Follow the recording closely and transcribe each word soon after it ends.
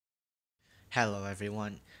Hello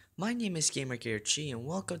everyone, my name is GamerG and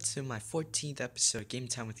welcome to my 14th episode Game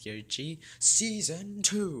Time with GaryG Season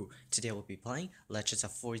 2. Today we'll be playing Legends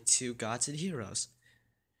of 42 Gods and Heroes.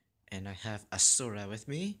 And I have Asura with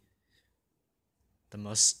me, the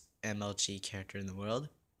most MLG character in the world.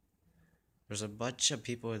 There's a bunch of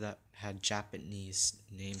people that had Japanese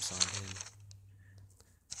names on him.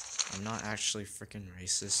 I'm not actually freaking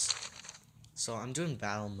racist. So I'm doing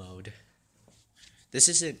battle mode. This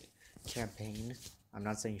isn't campaign. I'm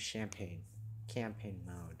not saying champagne. Campaign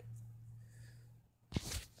mode.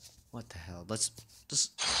 What the hell? Let's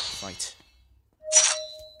just fight.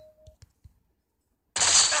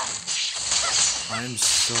 I'm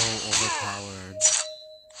so overpowered.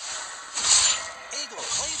 Eagle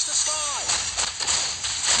cleaves the sky.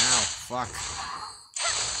 Ow, fuck.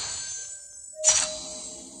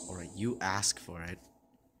 Alright, you ask for it.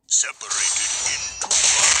 Separated into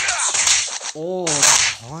parts. Oh,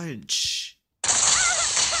 punch.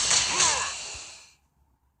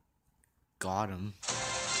 Got him.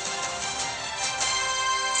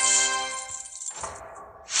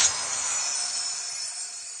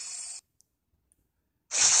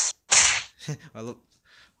 I look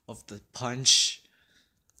of the punch.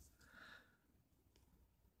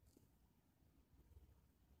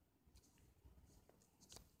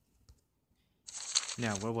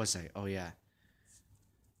 Now, where was I? Oh yeah.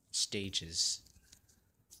 Stages.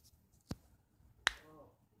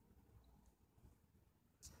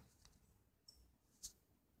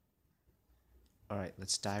 Alright,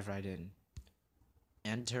 let's dive right in.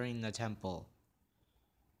 Entering the temple.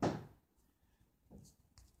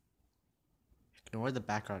 Ignore the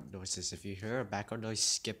background noises. If you hear a background noise,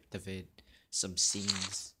 skip the vid. Some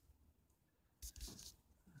scenes.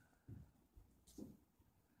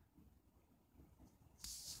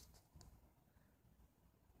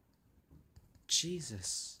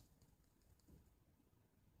 Jesus.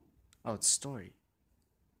 Oh, it's story.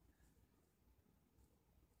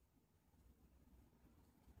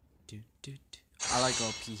 I like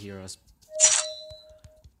OP heroes.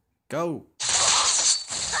 Go!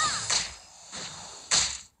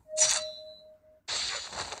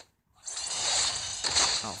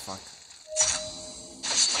 Oh, fuck.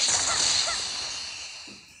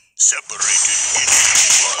 Separated into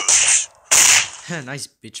parts. Nice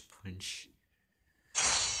bitch punch.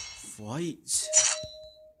 Fight.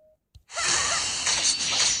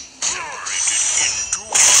 Separated into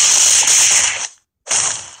parts.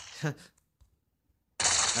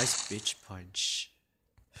 Nice bitch punch.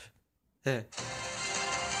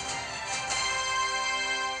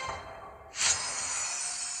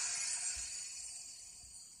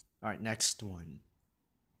 Alright, next one.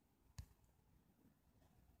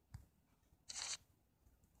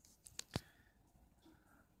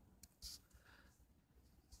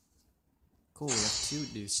 Cool, we have 2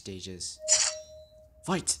 new stages.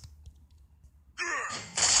 Fight!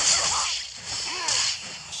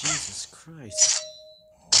 Jesus Christ.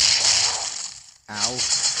 Ow.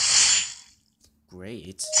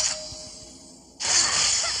 Great.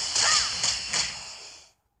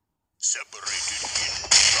 Separated into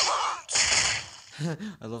parts.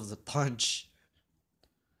 I love the punch.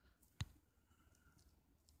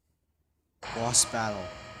 Boss battle.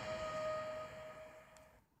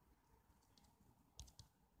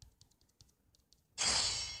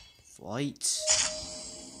 Fight.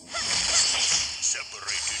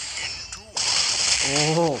 Separated into parts.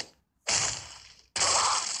 Oh.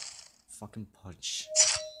 Fucking punch.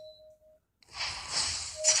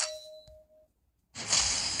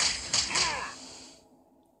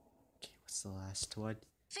 Okay, what's the last one?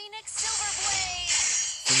 Phoenix Silverblade!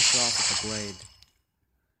 Finish it off with the blade.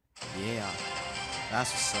 Yeah.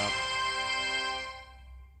 That's what's up.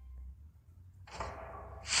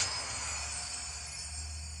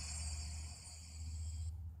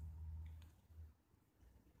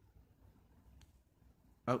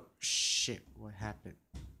 Oh shit, what happened?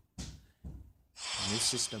 New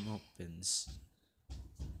system opens.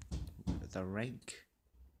 The rank.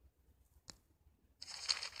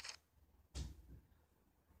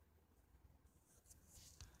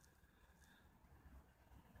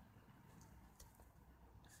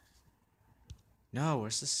 No,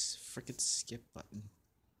 where's this freaking skip button?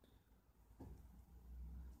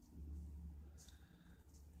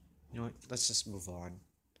 You know what? Let's just move on.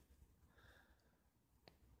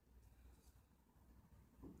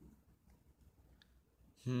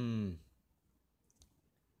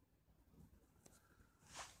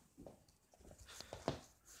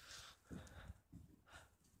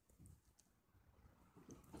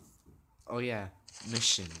 Oh yeah,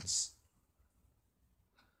 missions.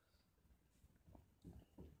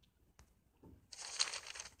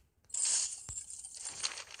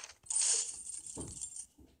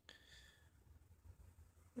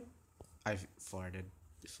 I farted.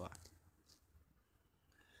 Fuck.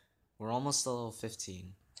 We're almost to level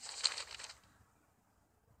 15.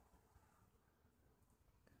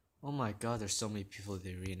 Oh my god, there's so many people in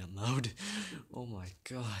the arena mode. Oh my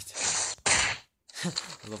god.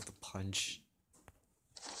 I love the punch.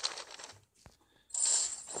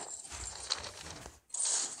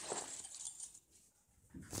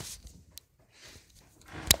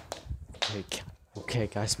 Okay,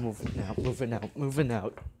 guys, moving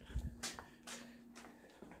out.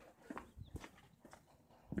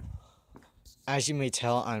 As you may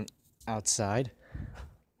tell, I'm outside.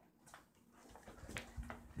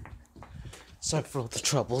 Sorry for all the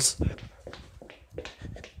troubles.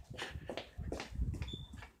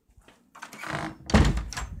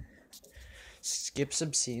 Skip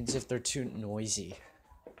some scenes if they're too noisy.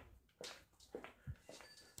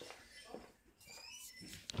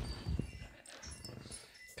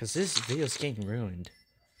 Cause this video's getting ruined.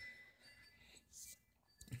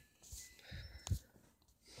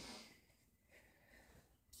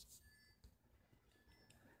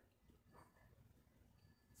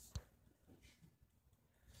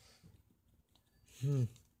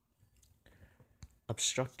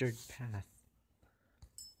 Obstructed path.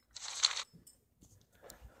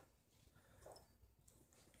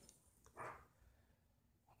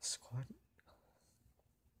 Squad.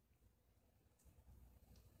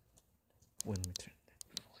 When we turn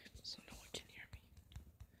the volume so no one can hear me.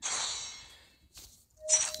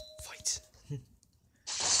 Fight.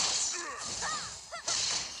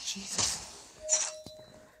 Jesus.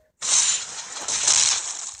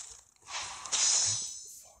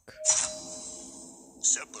 Fuck.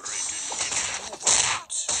 Separated in 2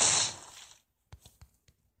 worlds.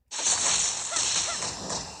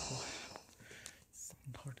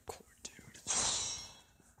 Fucking hardcore, dude.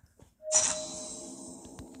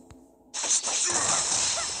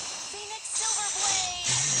 Phoenix Silverblade!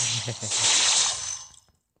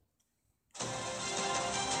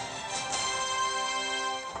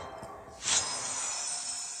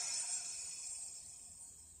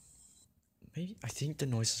 Maybe I think the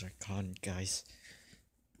noises are gone, guys.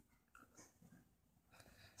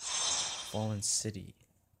 Fallen City.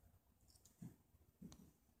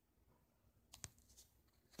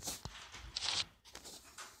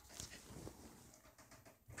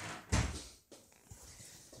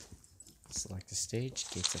 Select the stage,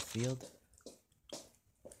 gates of field.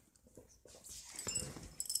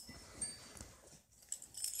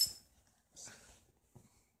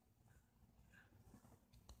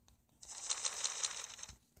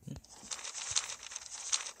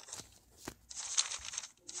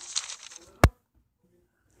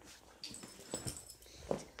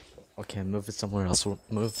 Okay, move it somewhere else.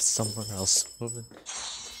 Move somewhere else. Move it.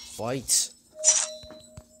 Fight.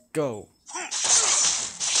 Go.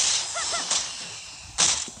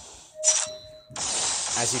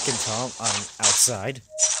 As you can tell, I'm outside.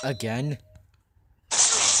 Again.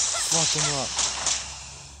 Fuck him up.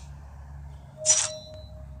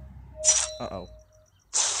 Uh-oh.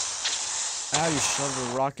 Ow, you shoved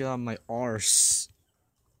a rocket on my arse.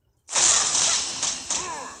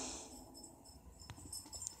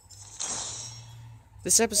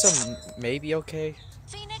 This episode may be okay.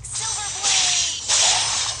 Phoenix Silverblade!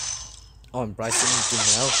 Oh, and Bryson, you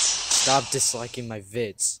know, stop disliking my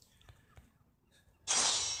vids.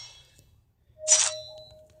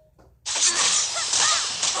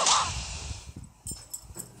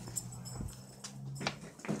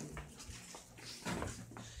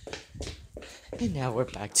 And now we're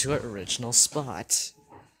back to our original spot.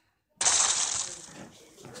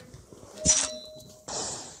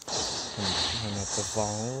 Turn up the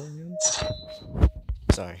volume.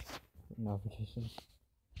 Sorry. Notification.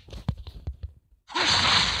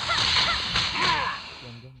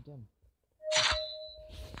 Yum.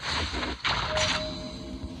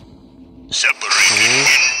 Separated in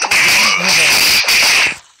 2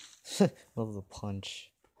 worlds. Love the punch.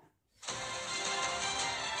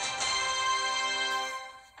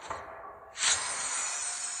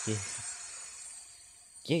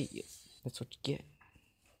 Yeah, that's what you get.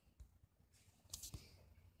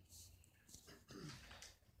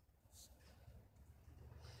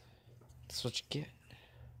 That's what you get.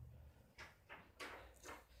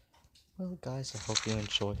 Well, guys, I hope you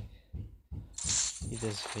enjoy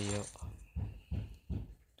this video.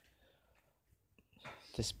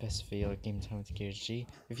 This best video of Game Time with GaryG.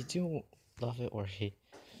 If you do love it, or if you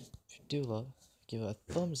do love, give it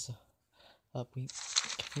a thumbs up. We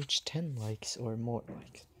can reach 10 likes or more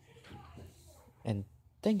likes. And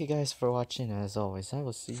thank you guys for watching. As always, I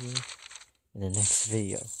will see you in the next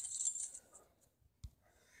video.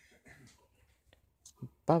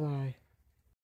 Bye bye.